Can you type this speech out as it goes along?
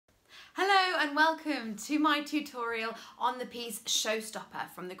and welcome to my tutorial on the piece Showstopper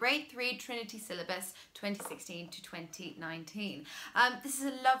from the Grade 3 Trinity syllabus 2016 to 2019. This is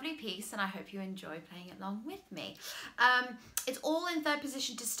a lovely piece and I hope you enjoy playing along with me. It's all in third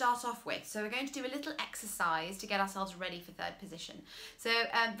position to start off with, so we're going to do a little exercise to get ourselves ready for third position. So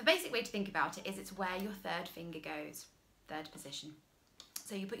the basic way to think about it is it's where your third finger goes, third position.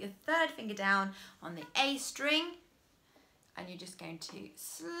 So you put your third finger down on the A string, and you're just going to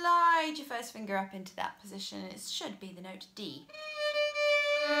slide your first finger up into that position, and it should be the note D.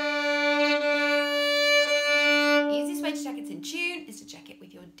 The easiest way to check it's in tune is to check it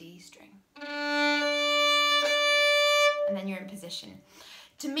with your D string. And then you're in position.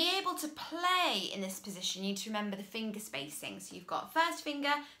 To be able to play in this position, you need to remember the finger spacing. So you've got first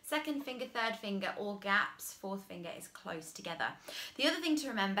finger, second finger, third finger, all gaps, fourth finger is close together. The other thing to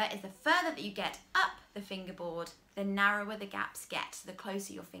remember is the further that you get up the fingerboard, the narrower the gaps get, so the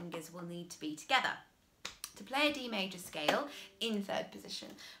closer your fingers will need to be together. To play a D major scale in third position,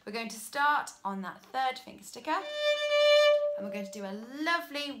 we're going to start on that third finger sticker, and we're going to do a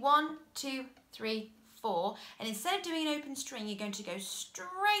lovely 1, 2, 3, 4, and instead of doing an open string, you're going to go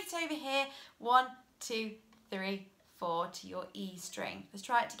straight over here, 1, 2, 3, 4 to your E string. Let's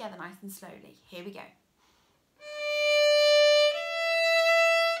try it together nice and slowly. Here we go.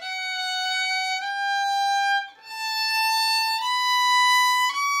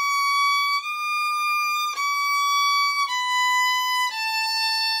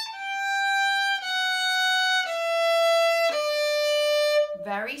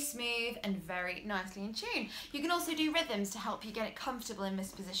 Very smooth and very nicely in tune. You can also do rhythms to help you get it comfortable in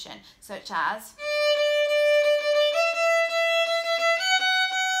this position, such as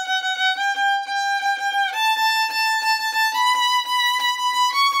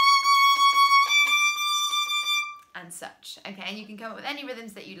and such. Okay, and you can come up with any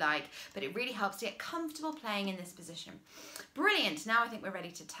rhythms that you like, but it really helps to get comfortable playing in this position. Brilliant, now I think we're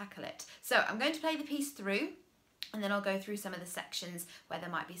ready to tackle it. So I'm going to play the piece through, and then I'll go through some of the sections where there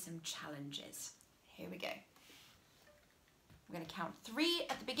might be some challenges. Here we go. We're going to count 3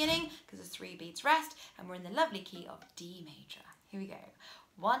 at the beginning because there's 3 beats rest, and we're in the lovely key of D major. Here we go.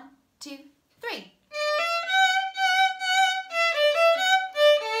 1, 2, 3.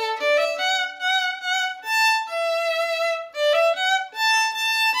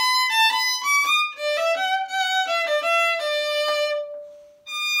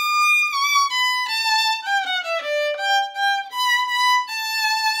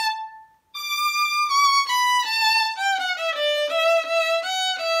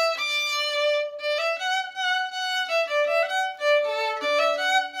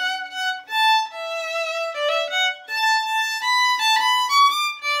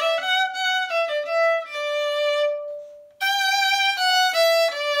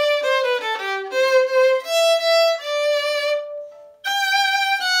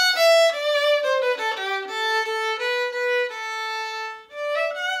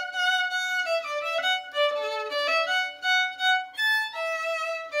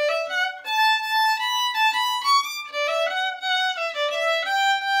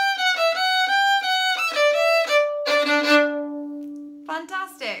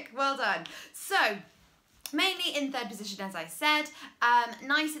 Fantastic, well done. So, mainly in third position, as I said,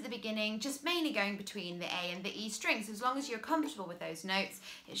 nice at the beginning, just mainly going between the A and the E strings. As long as you're comfortable with those notes,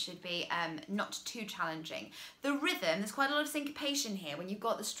 it should be not too challenging. The rhythm, there's quite a lot of syncopation here when you've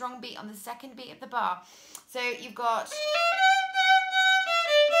got the strong beat on the second beat of the bar. So you've got,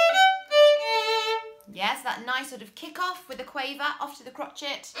 yes, that nice sort of kick off with a quaver off to the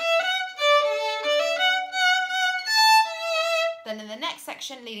crotchet. Then in the next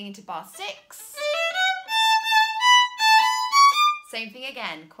section, leading into bar 6, same thing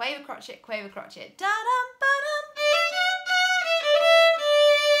again, quaver crotchet, da-dum, ba-dum.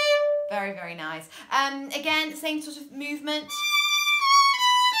 Very, very nice. Again, same sort of movement.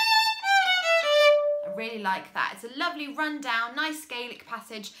 I really like that. It's a lovely rundown, nice scalic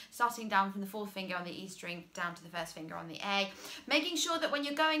passage, starting down from the fourth finger on the E string down to the first finger on the A. Making sure that when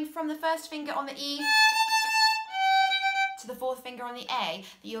you're going from the first finger on the E to the fourth finger on the A,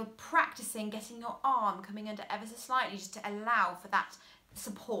 that you're practicing getting your arm coming under ever so slightly just to allow for that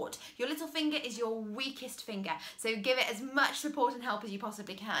support. Your little finger is your weakest finger, so give it as much support and help as you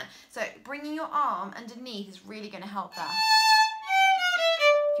possibly can. So bringing your arm underneath is really going to help that.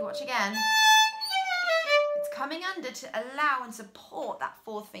 If you watch again, it's coming under to allow and support that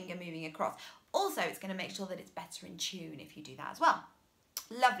fourth finger moving across. Also, it's going to make sure that it's better in tune if you do that as well.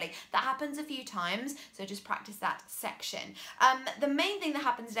 Lovely. That happens a few times, so just practice that section. The main thing that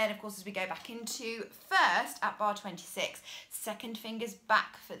happens then, of course, as we go back into first at bar 26, second finger's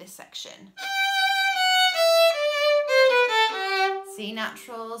back for this section. C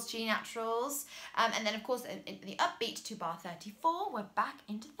naturals, G naturals, and then of course in the upbeat to bar 34, we're back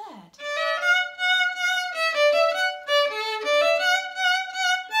into third.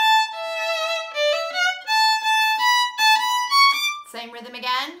 Same rhythm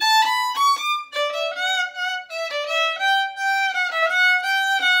again.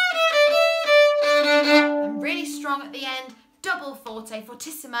 And really strong at the end. Double forte,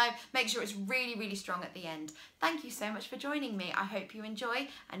 fortissimo. Make sure it's really, really strong at the end. Thank you so much for joining me. I hope you enjoy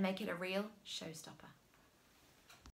and make it a real showstopper.